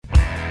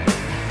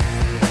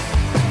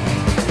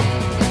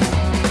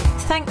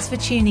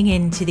Thanks for tuning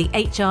in to the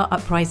HR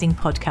Uprising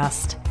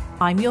podcast.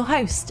 I'm your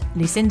host,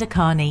 Lucinda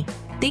Carney.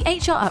 The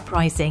HR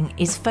Uprising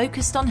is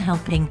focused on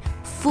helping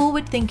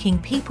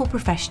forward-thinking people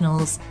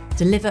professionals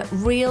deliver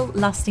real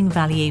lasting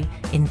value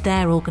in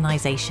their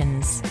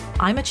organisations.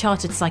 I'm a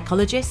chartered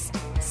psychologist,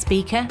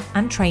 speaker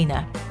and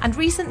trainer, and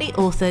recently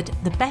authored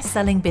the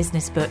best-selling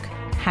business book,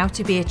 How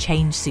to Be a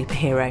Change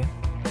Superhero.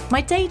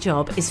 My day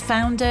job is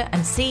founder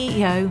and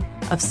CEO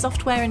of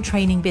software and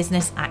training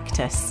business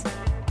Actus.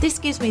 This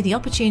gives me the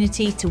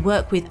opportunity to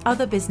work with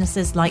other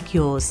businesses like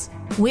yours.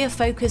 We are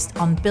focused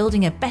on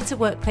building a better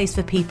workplace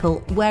for people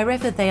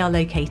wherever they are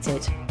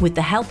located, with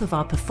the help of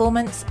our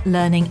performance,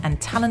 learning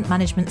and talent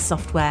management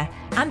software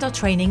and our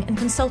training and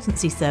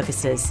consultancy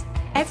services.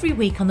 Every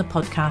week on the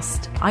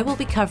podcast, I will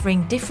be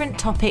covering different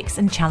topics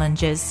and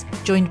challenges,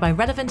 joined by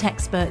relevant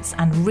experts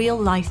and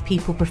real-life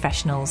people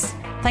professionals.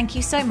 Thank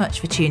you so much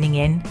for tuning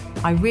in.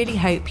 I really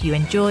hope you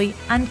enjoy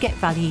and get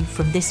value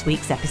from this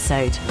week's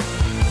episode.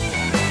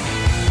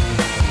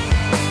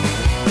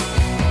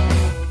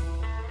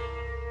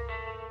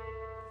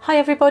 Hi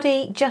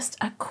everybody, just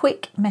a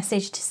quick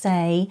message to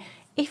say,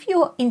 if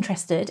you're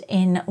interested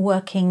in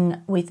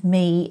working with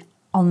me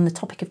on the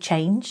topic of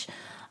change,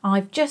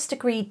 I've just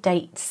agreed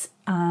dates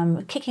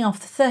kicking off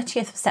the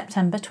 30th of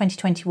September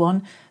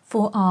 2021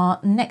 for our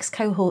next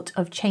cohort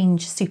of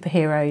Change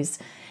Superheroes.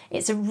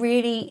 It's a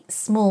really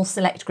small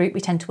select group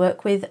we tend to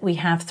work with. We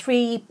have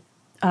three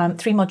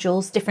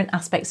modules, different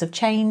aspects of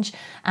change,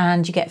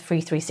 and you get free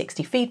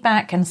 360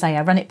 feedback. And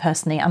I run it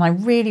personally, and I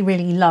really,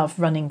 really love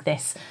running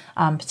this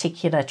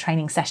particular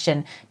training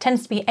session. It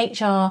tends to be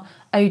HR,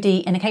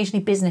 OD, and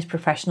occasionally business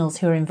professionals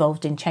who are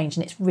involved in change,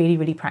 and it's really,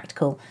 really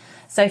practical.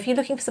 So if you're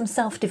looking for some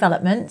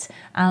self-development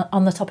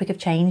on the topic of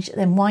change,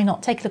 then why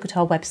not take a look at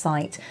our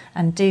website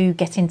and do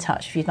get in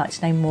touch if you'd like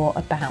to know more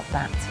about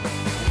that.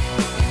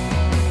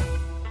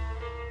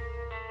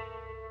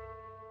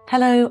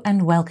 Hello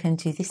and welcome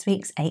to this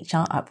week's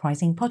HR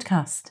Uprising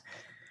podcast.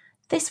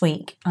 This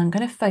week, I'm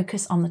going to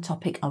focus on the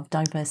topic of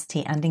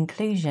diversity and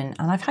inclusion.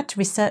 And I've had to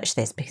research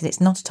this because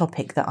it's not a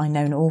topic that I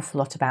know an awful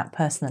lot about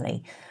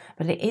personally,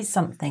 but it is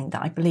something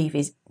that I believe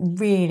is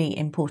really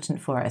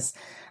important for us.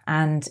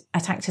 And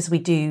at Actus, we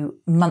do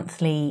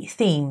monthly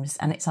themes,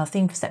 and it's our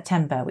theme for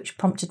September, which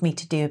prompted me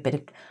to do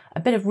a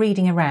bit of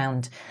reading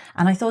around.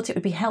 And I thought it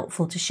would be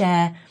helpful to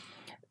share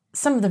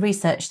some of the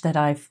research that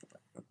I've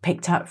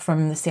picked up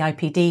from the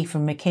CIPD,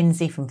 from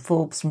McKinsey, from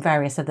Forbes, from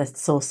various other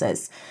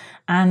sources,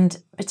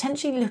 and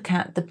potentially look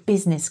at the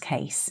business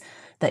case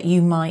that you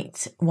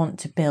might want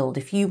to build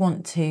if you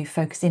want to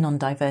focus in on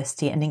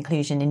diversity and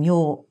inclusion in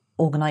your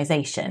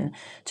organisation,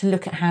 to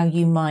look at how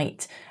you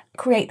might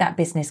create that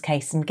business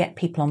case and get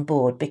people on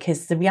board.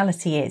 Because the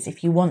reality is,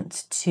 if you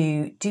want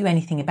to do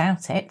anything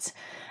about it,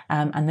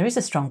 and there is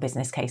a strong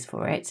business case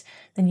for it,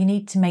 then you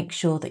need to make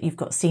sure that you've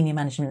got senior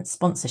management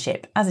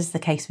sponsorship, as is the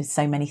case with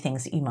so many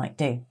things that you might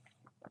do.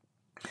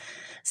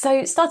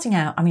 So starting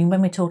out,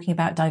 when we're talking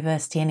about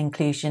diversity and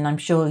inclusion, I'm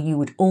sure you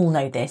would all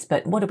know this,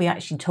 but what are we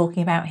actually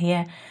talking about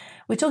here?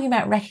 We're talking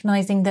about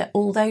recognising that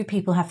although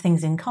people have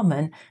things in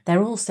common,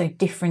 they're also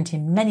different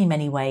in many,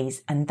 many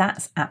ways, and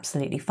that's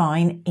absolutely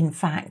fine. In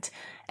fact,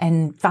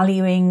 and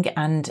valuing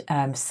and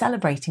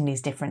celebrating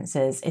these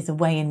differences is a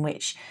way in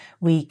which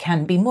we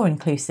can be more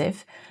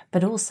inclusive,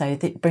 but also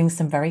that brings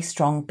some very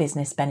strong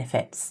business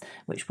benefits,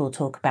 which we'll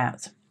talk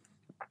about.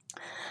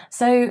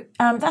 So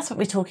that's what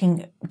we're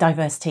talking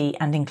diversity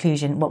and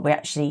inclusion, what we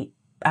actually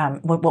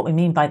what we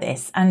mean by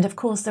this. And of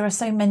course, there are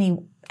so many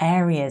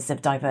areas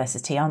of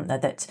diversity, aren't there,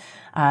 that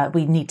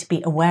we need to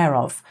be aware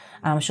of.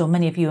 I'm sure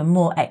many of you are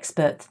more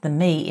expert than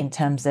me in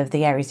terms of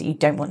the areas that you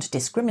don't want to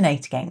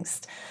discriminate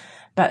against.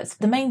 But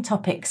the main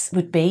topics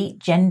would be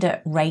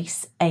gender,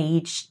 race,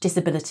 age,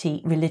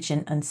 disability,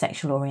 religion and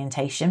sexual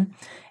orientation,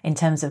 in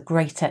terms of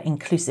greater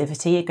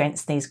inclusivity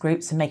against these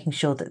groups and making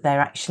sure that they're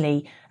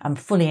actually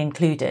fully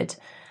included.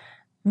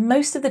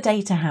 Most of the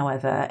data,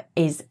 however,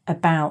 is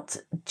about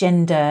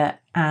gender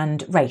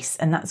and race,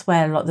 and that's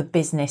where a lot of the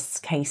business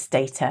case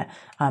data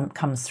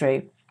comes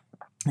through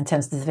in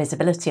terms of the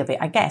visibility of it,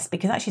 I guess,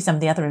 because actually some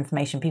of the other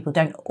information people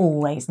don't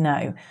always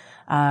know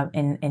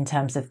in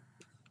terms of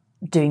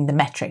doing the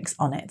metrics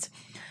on it.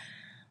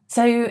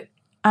 So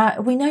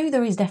we know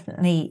there is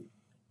definitely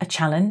a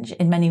challenge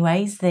in many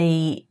ways.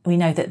 We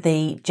know that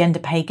the gender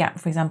pay gap,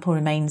 for example,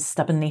 remains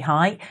stubbornly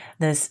high.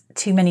 There's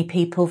too many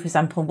people, for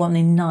example, 1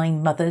 in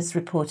 9 mothers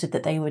reported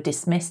that they were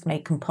dismissed,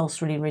 made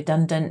compulsorily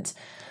redundant,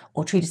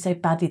 or treated so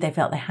badly they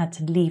felt they had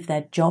to leave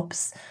their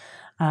jobs.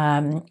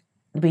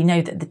 We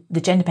know that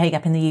the gender pay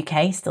gap in the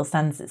UK still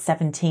stands at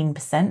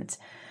 17%.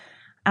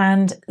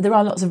 And there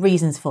are lots of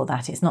reasons for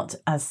that. It's not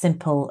as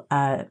simple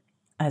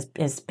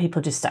as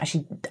people just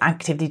actually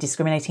actively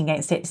discriminating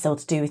against it. It's all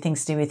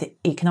things to do with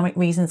economic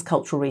reasons,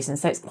 cultural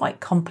reasons. So it's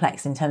quite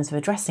complex in terms of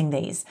addressing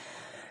these.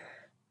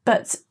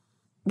 But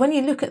when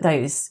you look at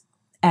those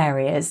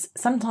areas,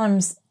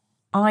 sometimes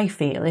I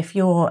feel if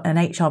you're an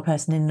HR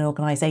person in an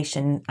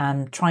organisation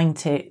and trying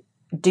to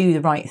do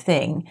the right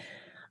thing,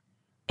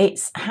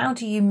 It's how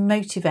do you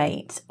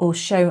motivate or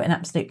show an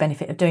absolute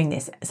benefit of doing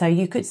this? So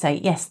you could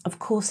say, yes, of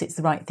course, it's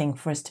the right thing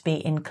for us to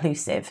be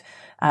inclusive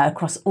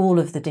across all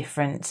of the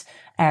different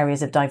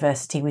areas of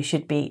diversity. We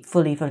should be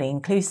fully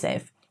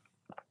inclusive.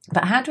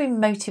 But how do we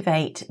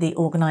motivate the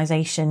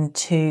organisation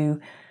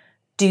to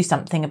do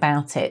something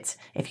about it,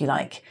 if you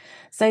like?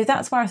 So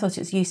that's where I thought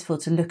it was useful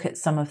to look at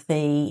some of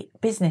the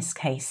business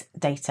case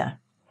data.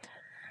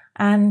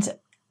 And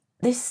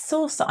this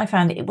source that I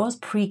found, it was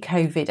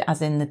pre-COVID,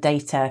 as in the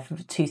data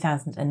for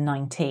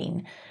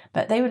 2019,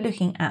 but they were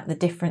looking at the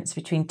difference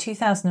between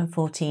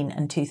 2014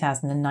 and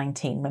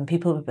 2019 when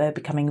people were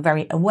becoming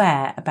very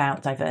aware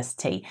about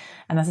diversity.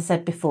 And as I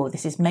said before,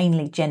 this is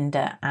mainly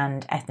gender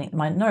and ethnic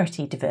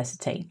minority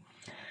diversity.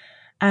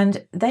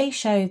 And they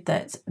showed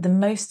that the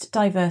most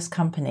diverse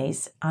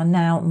companies are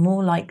now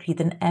more likely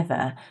than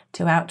ever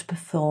to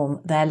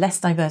outperform their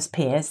less diverse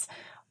peers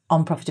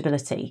on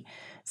profitability.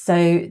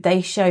 So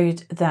they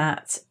showed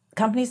that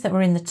companies that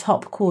were in the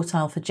top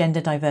quartile for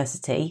gender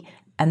diversity,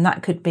 and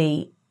that could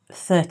be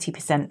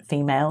 30%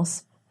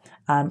 females,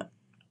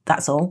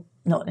 that's all,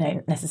 not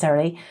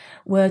necessarily,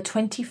 were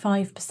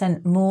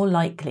 25% more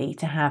likely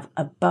to have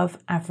above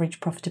average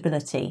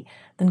profitability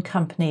than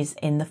companies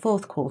in the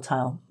fourth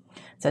quartile.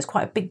 So it's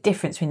quite a big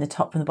difference between the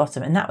top and the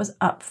bottom, and that was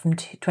up from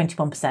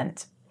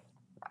 21%.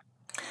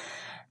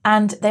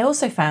 And they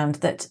also found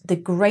that the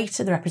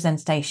greater the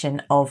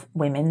representation of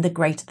women, the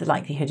greater the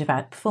likelihood of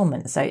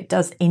outperformance. So it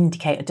does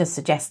indicate, it does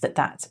suggest that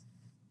that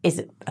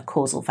is a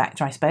causal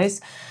factor, I suppose.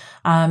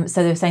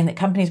 So they were saying that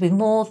companies with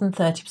more than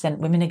 30%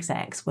 women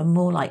execs were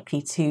more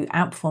likely to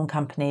outperform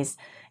companies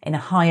in a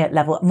higher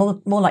level,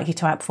 more likely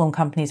to outperform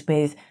companies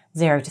with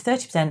 0 to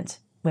 30%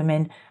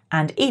 women,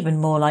 and even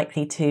more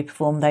likely to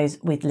perform those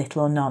with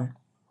little or none.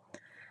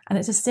 And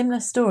it's a similar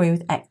story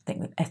with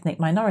ethnic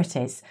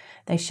minorities.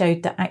 They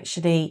showed that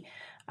actually,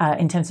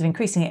 in terms of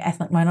increasing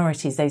ethnic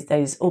minorities,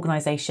 those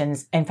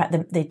organisations, in fact,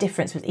 the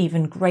difference was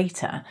even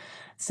greater.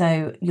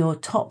 So your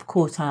top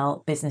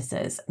quartile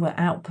businesses were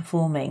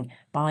outperforming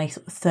by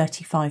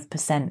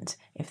 35%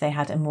 if they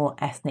had a more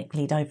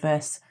ethnically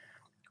diverse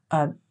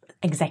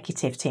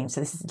executive team.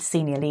 So this is the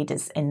senior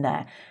leaders in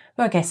there,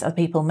 who I guess are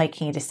people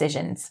making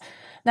decisions.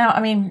 Now,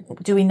 I mean,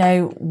 do we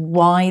know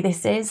why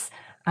this is?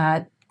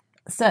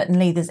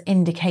 Certainly, there's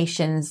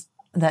indications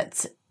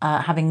that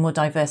having more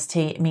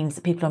diversity means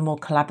that people are more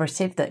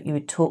collaborative, that you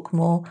would talk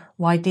more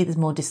widely, there's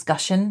more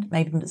discussion,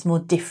 maybe there's more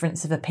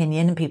difference of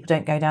opinion and people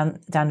don't go down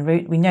the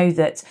route. We know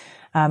that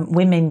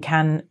women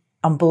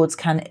on boards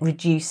can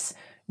reduce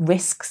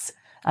risks,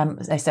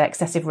 so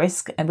excessive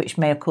risk, which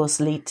may, of course,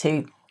 lead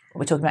to what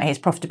we're talking about here is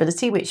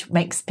profitability, which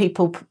makes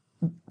people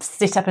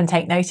sit up and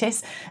take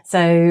notice.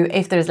 So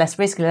if there is less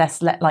risk, you're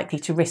less likely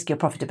to risk your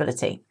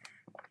profitability.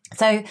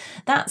 So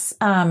that's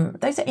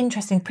those are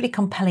interesting, pretty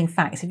compelling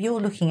facts. If you're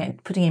looking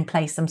at putting in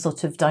place some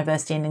sort of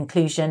diversity and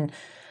inclusion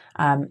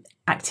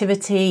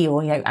activity,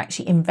 or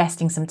actually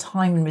investing some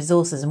time and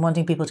resources and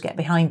wanting people to get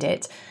behind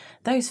it,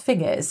 those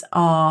figures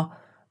are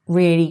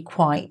really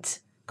quite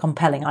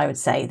compelling. I would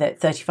say that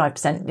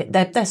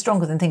 35%, they're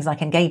stronger than things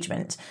like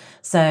engagement.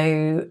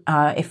 So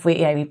if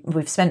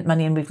we've spent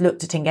money and we've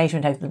looked at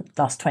engagement over the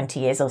last 20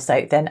 years or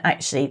so, then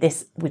actually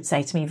this would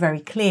say to me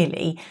very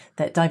clearly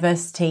that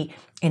diversity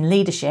in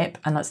leadership,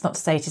 and that's not to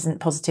say it isn't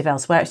positive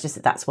elsewhere, it's just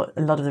that that's what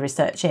a lot of the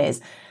research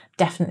is,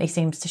 definitely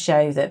seems to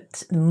show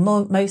that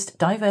most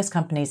diverse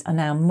companies are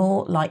now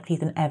more likely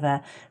than ever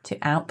to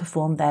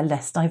outperform their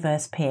less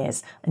diverse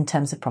peers in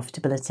terms of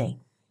profitability.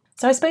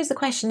 So I suppose the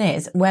question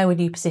is, where would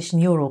you position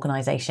your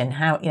organisation?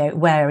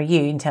 Where are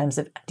you in terms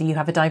of, do you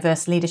have a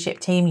diverse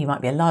leadership team? You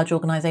might be a large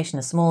organisation,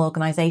 a small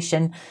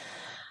organisation.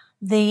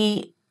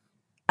 The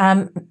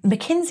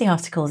McKinsey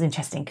article is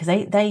interesting because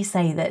they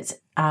say that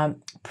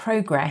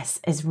progress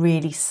is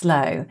really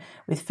slow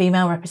with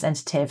female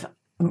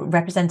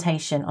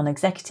representation on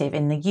executive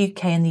in the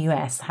UK and the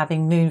US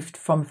having moved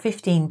from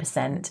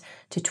 15%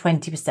 to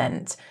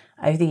 20%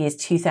 over the years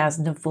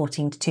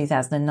 2014 to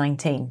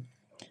 2019.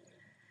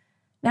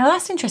 Now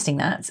that's interesting,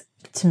 that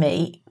to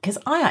me, because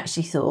I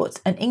actually thought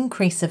an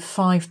increase of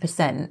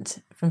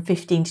 5% from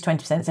 15 to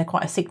 20%, so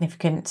quite a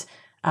significant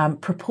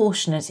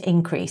proportionate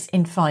increase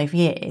in 5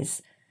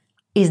 years,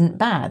 isn't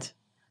bad.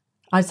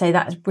 I'd say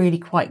that's really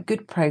quite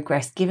good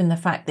progress, given the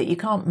fact that you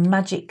can't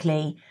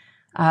magically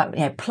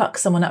pluck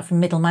someone up from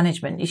middle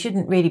management. You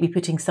shouldn't really be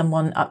putting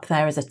someone up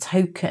there as a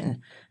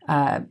token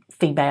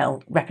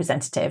female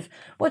representative.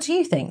 What do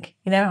you think?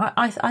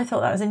 I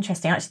thought that was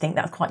interesting. I actually think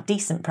that's quite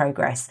decent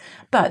progress,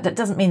 but that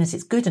doesn't mean that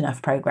it's good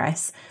enough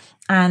progress.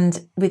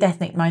 And with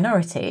ethnic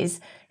minorities,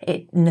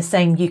 in the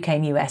same UK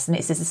and US, and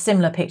it's a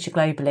similar picture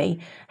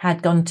globally,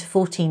 had gone to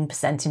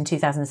 14% in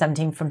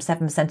 2017 from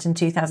 7% in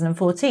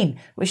 2014,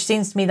 which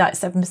seems to me like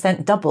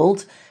 7%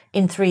 doubled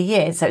in 3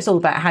 years. So it's all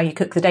about how you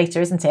cook the data,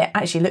 isn't it? It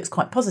actually looks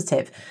quite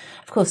positive.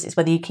 Of course, it's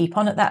whether you keep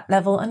on at that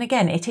level. And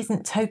again, it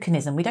isn't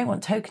tokenism. We don't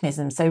want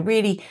tokenism. So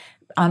really,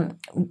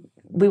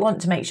 we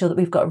want to make sure that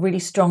we've got a really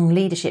strong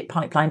leadership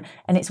pipeline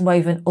and it's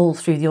woven all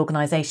through the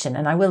organisation.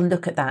 And I will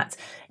look at that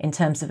in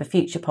terms of a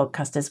future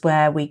podcast as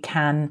where we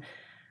can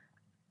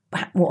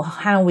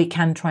how we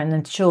can try and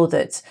ensure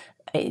that,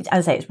 as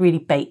I say, it's really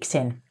baked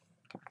in.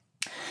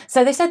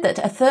 So they said that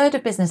a third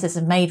of businesses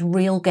have made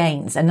real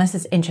gains. And this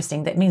is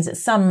interesting. That means that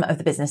some of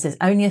the businesses,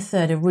 only a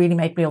third have really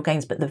made real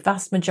gains, but the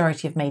vast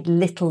majority have made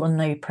little or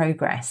no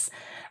progress.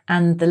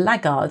 And the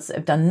laggards that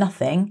have done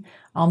nothing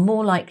are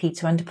more likely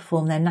to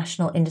underperform their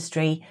national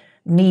industry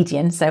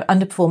median, so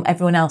underperform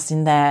everyone else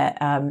in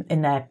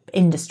their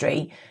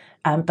industry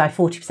by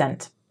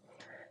 40%.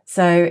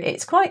 So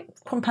it's quite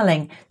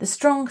compelling. The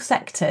strong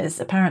sectors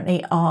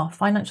apparently are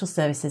financial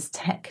services,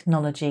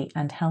 technology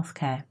and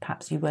healthcare.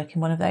 Perhaps you work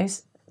in one of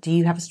those. Do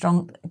you have a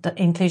strong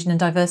inclusion and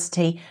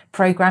diversity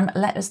programme?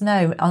 Let us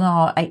know on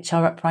our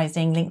HR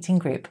Uprising LinkedIn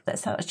group.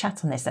 Let's have a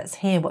chat on this. Let's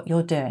hear what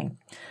you're doing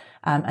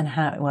and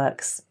how it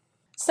works.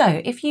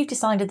 So if you've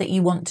decided that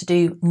you want to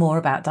do more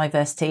about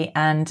diversity,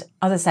 and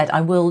as I said,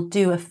 I will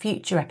do a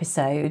future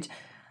episode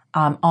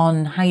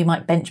on how you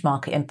might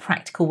benchmark it and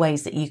practical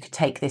ways that you could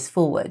take this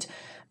forward.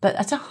 But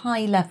at a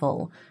high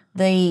level,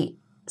 the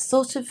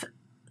sort of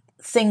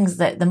things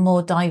that the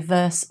more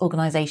diverse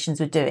organisations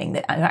were doing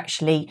that are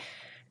actually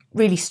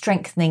really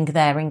strengthening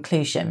their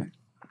inclusion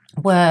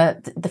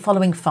were the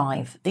following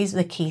 5. These are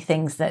the key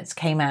things that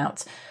came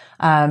out.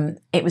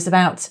 It was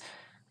about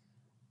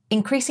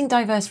increasing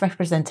diverse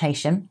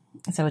representation.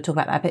 So we'll talk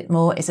about that a bit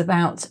more. It's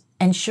about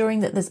ensuring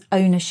that there's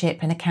ownership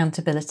and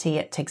accountability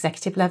at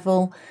executive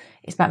level.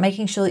 It's about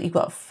making sure that you've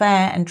got a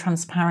fair and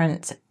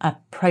transparent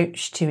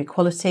approach to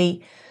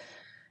equality.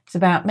 It's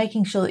about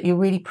making sure that you're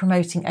really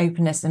promoting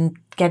openness and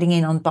getting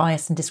in on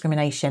bias and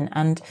discrimination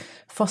and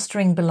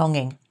fostering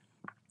belonging.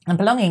 And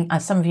belonging,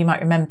 as some of you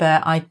might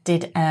remember, I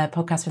did a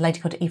podcast with a lady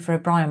called Aoife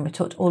O'Brien. We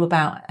talked all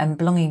about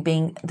belonging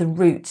being the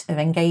root of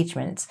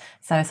engagement.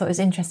 So I thought it was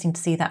interesting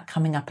to see that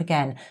coming up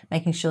again,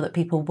 making sure that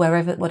people,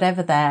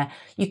 whatever they're,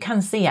 you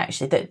can see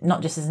actually that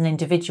not just as an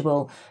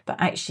individual, but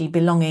actually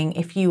belonging,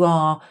 if you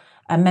are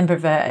a member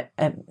of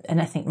an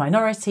ethnic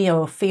minority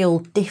or feel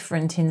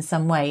different in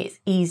some way, it's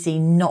easy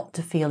not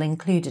to feel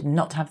included and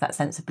not to have that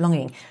sense of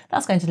belonging.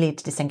 That's going to lead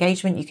to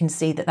disengagement. You can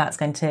see that that's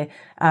going to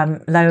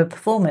lower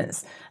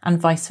performance and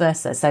vice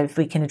versa. So if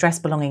we can address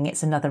belonging,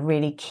 it's another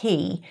really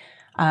key,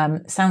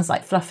 sounds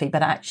like fluffy,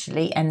 but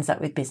actually ends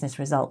up with business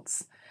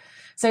results.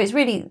 So it's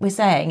really, we're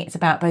saying it's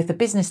about both a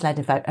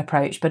business-led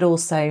approach, but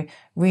also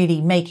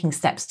really making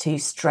steps to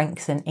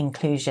strengthen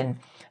inclusion.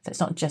 So it's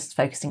not just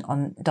focusing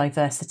on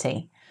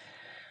diversity.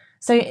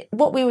 So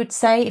what we would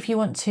say, if you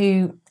want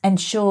to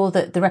ensure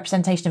that the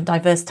representation of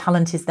diverse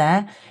talent is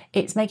there,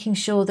 it's making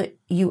sure that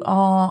you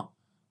are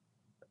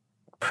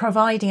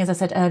providing, as I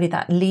said earlier,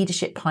 that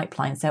leadership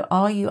pipeline. So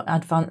are you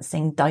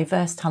advancing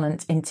diverse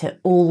talent into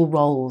all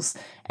roles,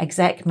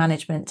 exec,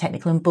 management,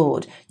 technical and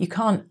board? You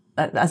can't,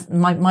 as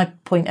my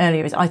point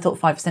earlier is I thought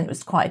 5%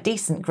 was quite a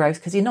decent growth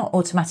because you're not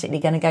automatically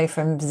going to go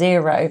from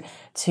 0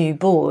 to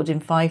board in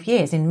 5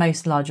 years in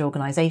most large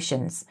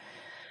organisations.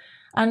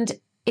 And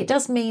it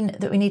does mean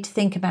that we need to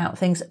think about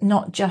things,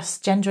 not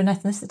just gender and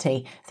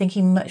ethnicity,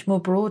 thinking much more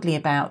broadly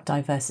about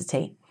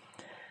diversity.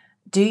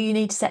 Do you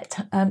need to set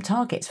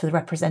targets for the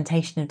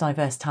representation of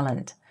diverse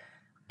talent?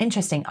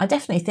 Interesting. I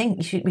definitely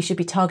think we should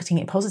be targeting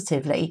it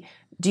positively.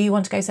 Do you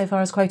want to go so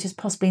far as quotas?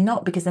 Possibly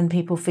not, because then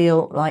people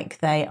feel like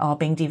they are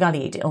being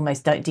devalued. It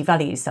almost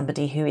devalues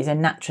somebody who is a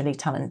naturally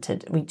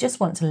talented. We just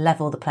want to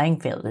level the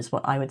playing field, is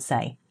what I would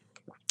say.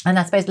 And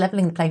I suppose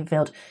leveling the playing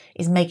field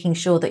is making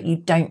sure that you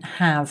don't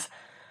have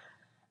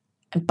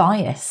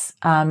bias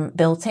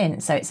built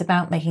in. So it's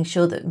about making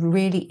sure that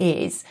really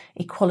is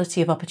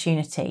equality of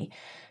opportunity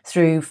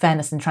through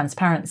fairness and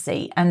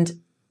transparency.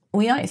 And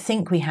we might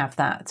think we have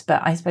that,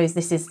 but I suppose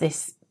this is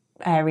this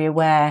area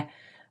where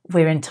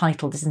we're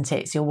entitled, isn't it?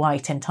 It's your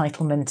white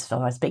entitlement. So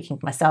I was speaking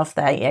for myself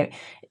there. You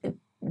know,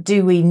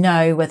 do we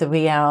know whether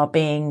we are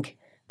being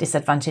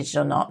disadvantaged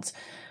or not?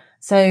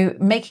 So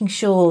making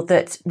sure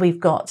that we've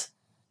got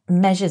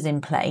measures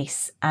in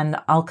place, and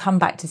I'll come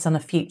back to this on a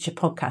future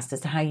podcast as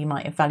to how you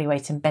might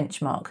evaluate and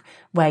benchmark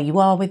where you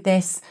are with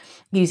this,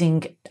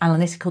 using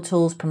analytical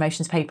tools,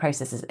 promotions pay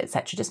processes,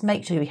 etc. Just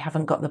make sure we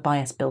haven't got the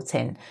bias built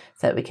in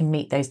so that we can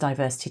meet those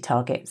diversity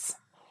targets.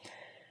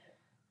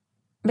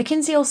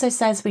 McKinsey also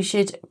says we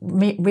should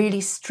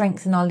really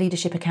strengthen our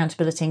leadership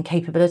accountability and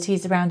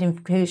capabilities around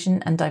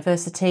inclusion and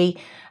diversity.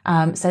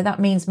 So that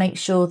means make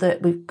sure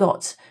that we've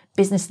got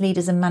business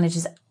leaders and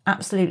managers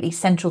absolutely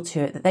central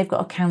to it, that they've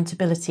got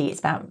accountability. It's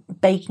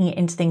about baking it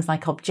into things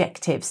like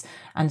objectives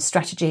and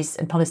strategies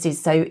and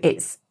policies. So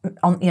it's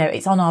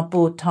on our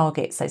board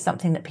targets. So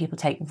something that people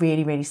take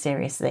really, really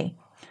seriously.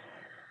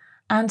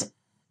 And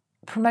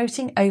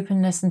promoting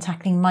openness and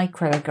tackling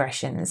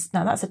microaggressions.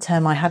 Now, that's a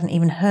term I hadn't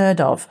even heard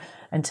of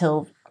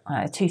until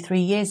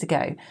 2-3 years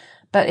ago.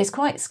 But it's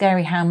quite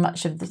scary how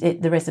much of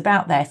it there is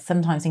about there,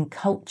 sometimes in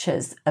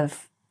cultures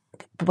of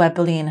where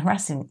bullying and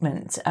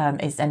harassment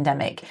is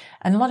endemic.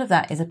 And a lot of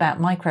that is about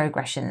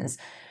microaggressions.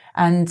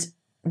 And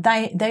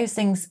those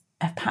things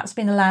have perhaps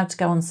been allowed to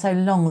go on so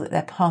long that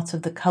they're part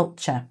of the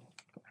culture.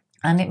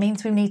 And it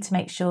means we need to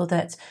make sure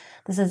that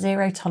There's a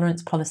zero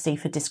tolerance policy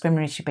for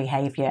discriminatory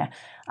behaviour.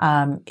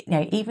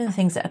 Even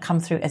things that are come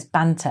through as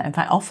banter, in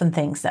fact, often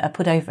things that are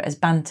put over as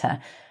banter,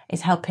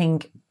 is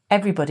helping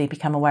everybody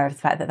become aware of the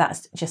fact that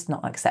that's just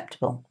not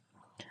acceptable.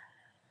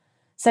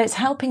 So it's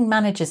helping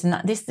managers, and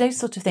those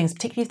sort of things,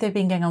 particularly if they've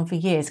been going on for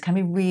years, can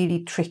be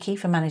really tricky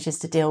for managers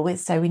to deal with.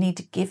 So we need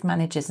to give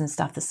managers and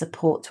staff the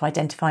support to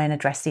identify and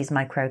address these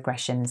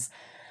microaggressions.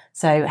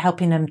 So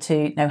helping them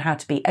to know how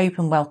to be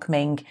open,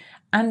 welcoming,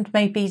 and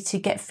maybe to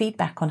get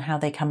feedback on how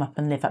they come up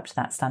and live up to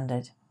that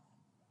standard.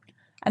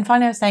 And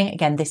finally, I was saying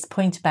again, this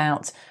point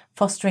about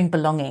fostering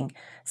belonging.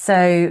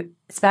 So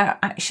it's about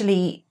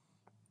actually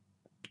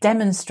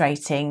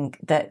demonstrating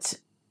that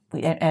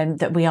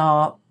we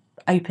are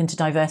open to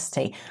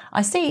diversity.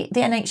 I see the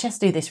NHS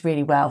do this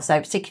really well. So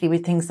particularly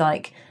with things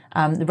like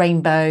the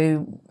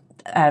rainbow,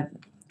 I've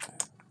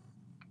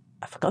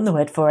forgotten the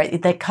word for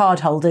it. They're card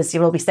holders.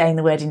 You'll all be saying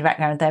the word in the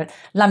background. They're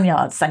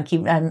lanyards. Thank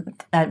you.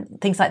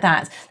 Things like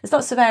that. There's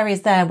lots of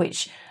areas there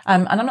which,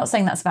 and I'm not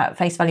saying that's about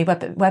face value,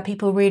 but where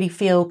people really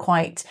feel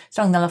quite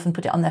strong. They'll often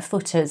put it on their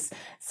footers.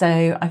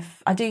 So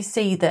I do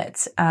see that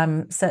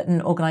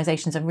certain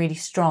organisations are really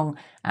strong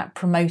at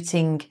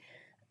promoting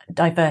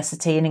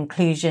diversity and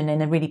inclusion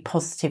in a really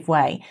positive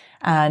way,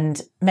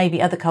 and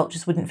maybe other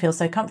cultures wouldn't feel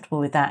so comfortable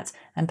with that,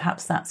 and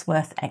perhaps that's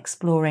worth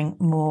exploring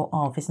more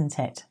of, isn't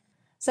it?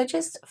 So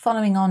just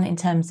following on in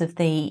terms of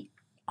the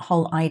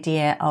whole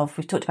idea of,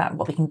 we've talked about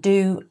what we can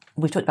do,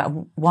 we've talked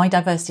about why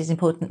diversity is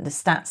important, the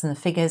stats and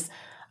the figures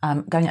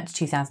going up to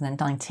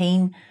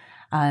 2019,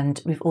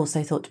 and we've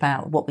also thought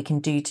about what we can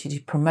do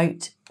to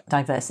promote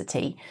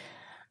diversity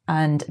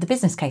and the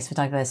business case for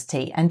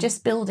diversity. And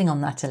just building on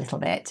that a little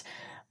bit,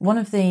 one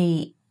of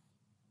the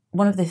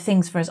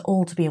things for us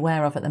all to be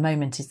aware of at the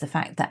moment is the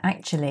fact that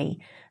actually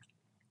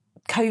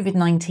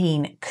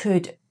COVID-19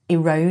 could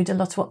erode a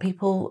lot of what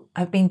people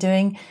have been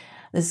doing.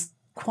 There's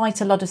quite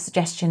a lot of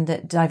suggestion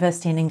that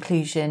diversity and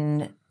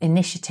inclusion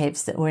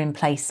initiatives that were in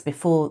place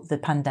before the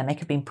pandemic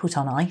have been put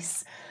on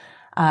ice.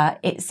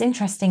 It's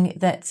interesting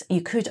that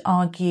you could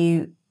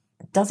argue,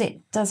 does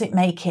it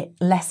make it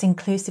less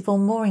inclusive or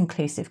more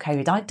inclusive,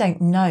 COVID? I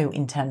don't know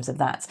in terms of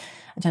that.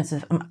 In terms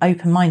of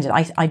open-minded,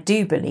 I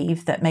do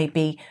believe that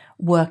maybe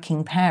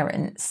working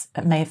parents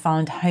may have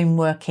found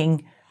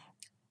homeworking,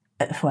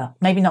 well,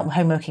 maybe not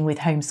homeworking with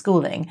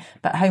homeschooling,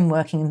 but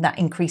homeworking, that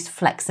increased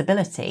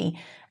flexibility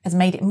has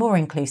made it more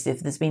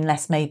inclusive. There's been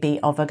less maybe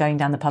of a going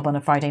down the pub on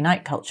a Friday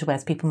night culture,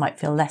 whereas people might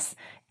feel less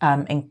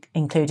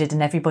included,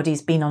 and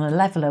everybody's been on a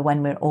leveler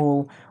when we're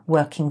all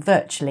working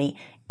virtually,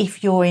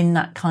 if you're in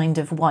that kind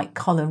of white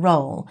collar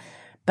role.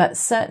 But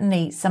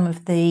certainly some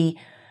of the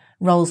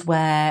roles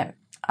where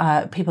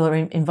people are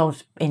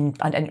involved in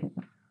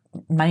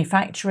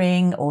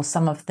manufacturing, or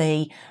some of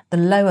the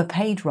lower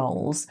paid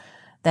roles,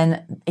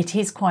 then it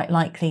is quite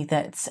likely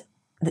that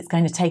it's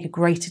going to take a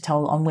greater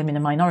toll on women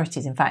and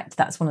minorities. In fact,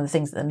 that's one of the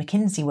things that the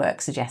McKinsey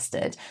work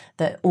suggested,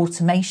 that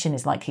automation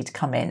is likely to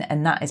come in,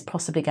 and that is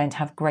possibly going to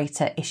have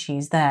greater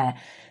issues there.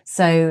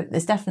 So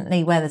there's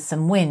definitely, where there's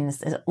some wins,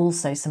 there's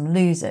also some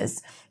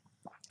losers,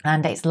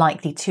 and it's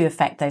likely to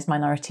affect those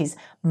minorities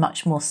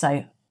much more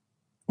so.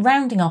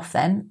 Rounding off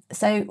then,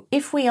 so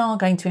if we are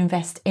going to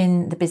invest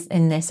in this,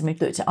 and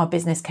we've looked at our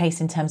business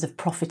case in terms of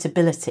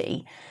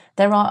profitability,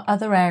 there are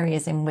other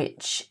areas in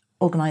which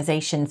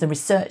organisations, the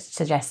research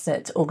suggests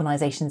that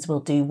organisations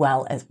will do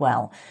well as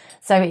well.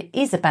 So it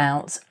is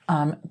about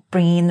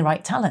bringing in the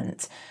right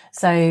talent.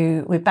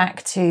 So we're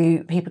back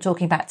to people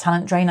talking about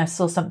talent drain. I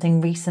saw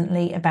something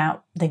recently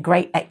about the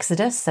great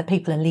exodus, so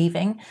people are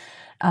leaving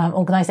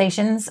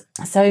organisations.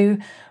 So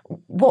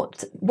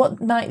what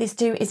might this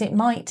do is it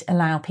might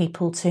allow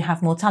people to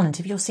have more talent.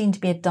 If you're seen to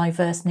be a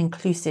diverse and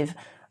inclusive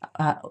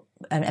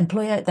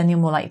employer, then you're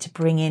more likely to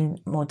bring in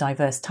more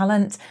diverse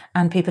talent,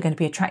 and people are going to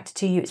be attracted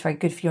to you. It's very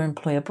good for your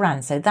employer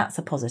brand. So that's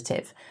a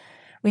positive.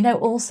 We know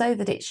also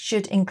that it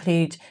should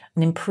include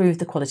and improve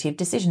the quality of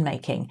decision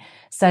making.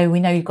 So we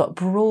know you've got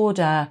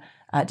broader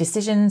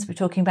decisions we're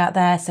talking about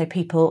there. So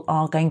people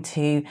are going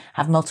to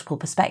have multiple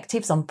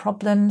perspectives on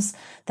problems.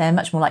 They're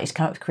much more likely to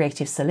come up with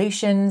creative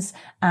solutions.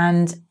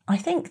 And I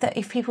think that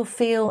if people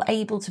feel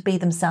able to be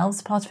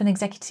themselves part of an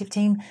executive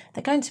team,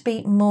 they're going to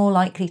be more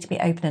likely to be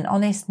open and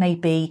honest.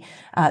 Maybe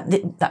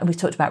that we've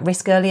talked about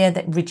risk earlier,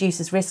 that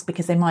reduces risk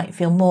because they might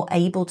feel more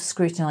able to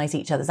scrutinise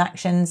each other's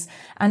actions,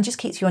 and just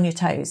keeps you on your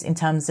toes in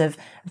terms of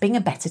being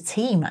a better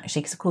team,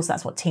 actually, because of course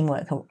that's what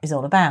teamwork is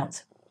all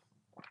about.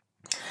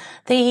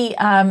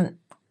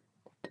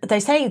 They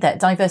say that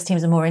diverse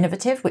teams are more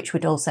innovative, which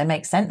would also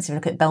make sense. If you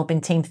look at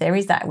Belbin team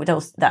theories,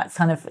 that's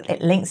kind of,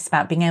 it links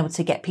about being able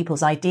to get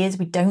people's ideas.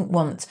 We don't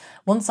want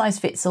one size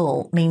fits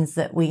all, means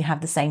that we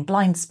have the same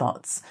blind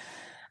spots.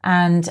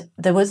 And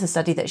there was a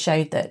study that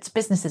showed that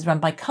businesses run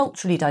by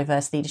culturally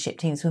diverse leadership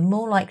teams were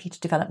more likely to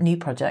develop new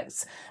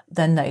projects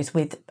than those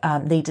with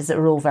leaders that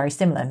are all very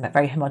similar but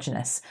very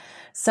homogenous.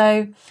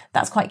 So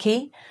that's quite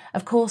key.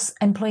 Of course,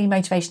 employee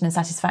motivation and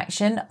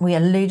satisfaction. We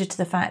alluded to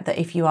the fact that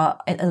if you are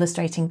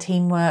illustrating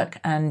teamwork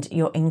and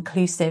you're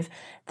inclusive,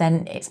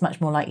 then it's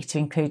much more likely to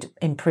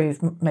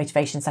improve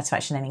motivation,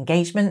 satisfaction and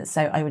engagement.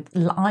 So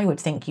I would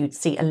think you'd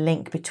see a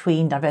link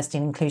between diversity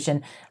and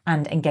inclusion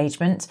and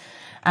engagement.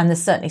 And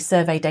there's certainly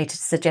survey data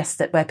to suggest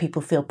that where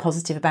people feel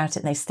positive about it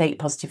and they state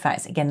positive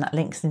facts, again, that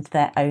links into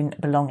their own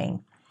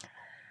belonging.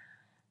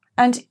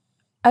 And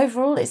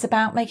overall, it's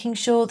about making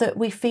sure that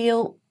we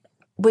feel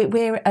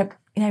we're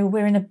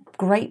in a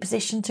great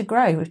position to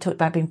grow. We've talked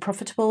about being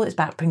profitable. It's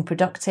about being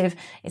productive.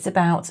 It's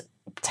about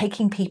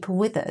taking people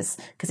with us,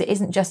 because it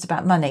isn't just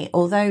about money.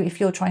 Although if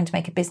you're trying to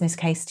make a business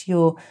case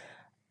to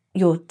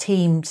your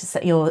team, to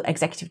set your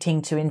executive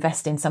team to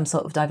invest in some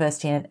sort of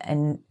diversity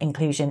and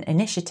inclusion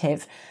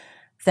initiative,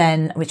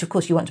 then, which of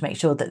course you want to make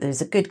sure that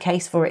there's a good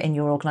case for it in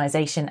your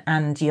organisation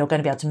and you're going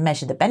to be able to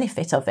measure the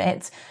benefit of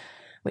it,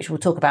 which we'll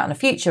talk about in a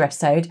future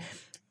episode.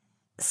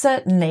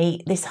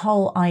 Certainly, this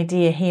whole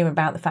idea here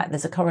about the fact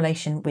there's a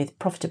correlation with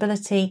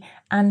profitability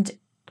and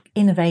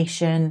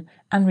innovation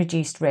and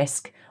reduced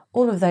risk,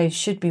 all of those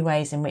should be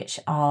ways in which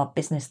our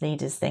business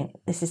leaders think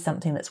this is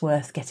something that's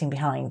worth getting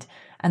behind.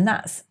 And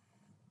that's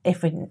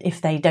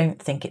if they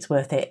don't think it's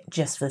worth it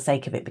just for the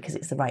sake of it because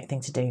it's the right thing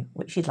to do,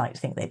 which you'd like to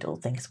think they'd all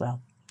think as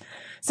well.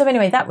 So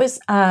anyway, that was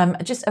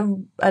just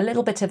a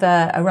little bit of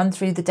a run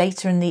through the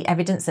data and the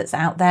evidence that's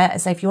out there.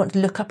 So if you want to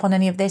look up on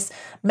any of this,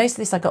 most of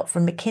this I got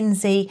from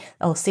McKinsey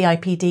or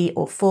CIPD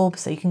or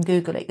Forbes, so you can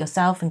Google it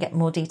yourself and get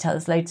more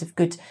details. Loads of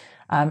good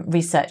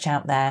research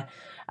out there.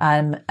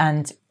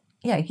 And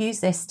use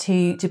this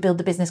to build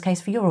the business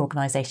case for your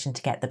organisation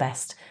to get the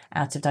best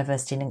out of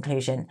diversity and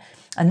inclusion.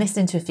 And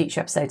listen to a future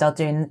episode I'll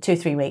do in 2 or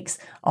 3 weeks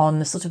on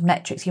the sort of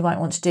metrics you might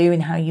want to do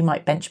and how you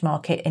might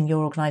benchmark it in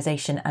your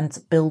organisation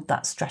and build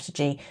that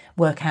strategy,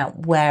 work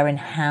out where and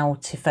how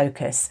to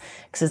focus.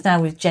 Because now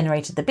we've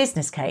generated the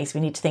business case, we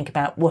need to think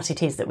about what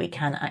it is that we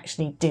can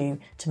actually do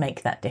to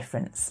make that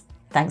difference.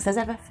 Thanks as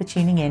ever for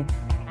tuning in.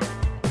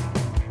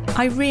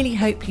 I really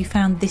hope you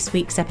found this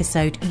week's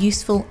episode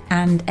useful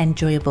and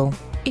enjoyable.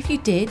 If you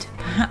did,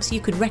 perhaps you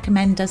could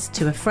recommend us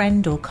to a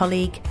friend or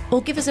colleague,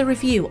 or give us a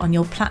review on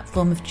your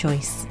platform of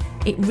choice.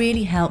 It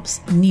really helps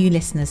new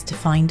listeners to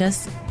find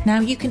us. Now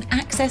you can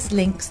access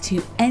links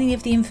to any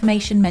of the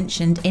information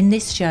mentioned in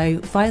this show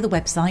via the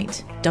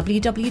website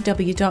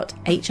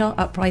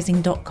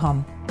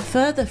www.hruprising.com.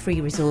 Further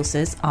free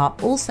resources are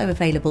also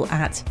available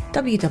at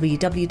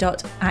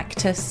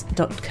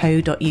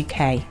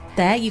www.actus.co.uk.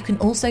 There you can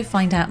also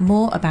find out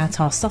more about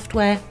our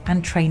software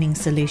and training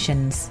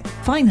solutions.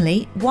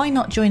 Finally, why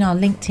not join our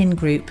LinkedIn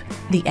group,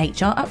 The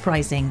HR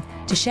Uprising,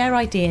 to share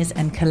ideas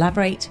and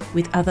collaborate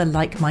with other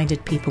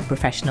like-minded people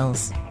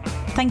professionals.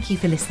 Thank you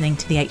for listening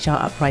to the HR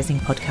Uprising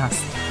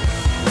podcast.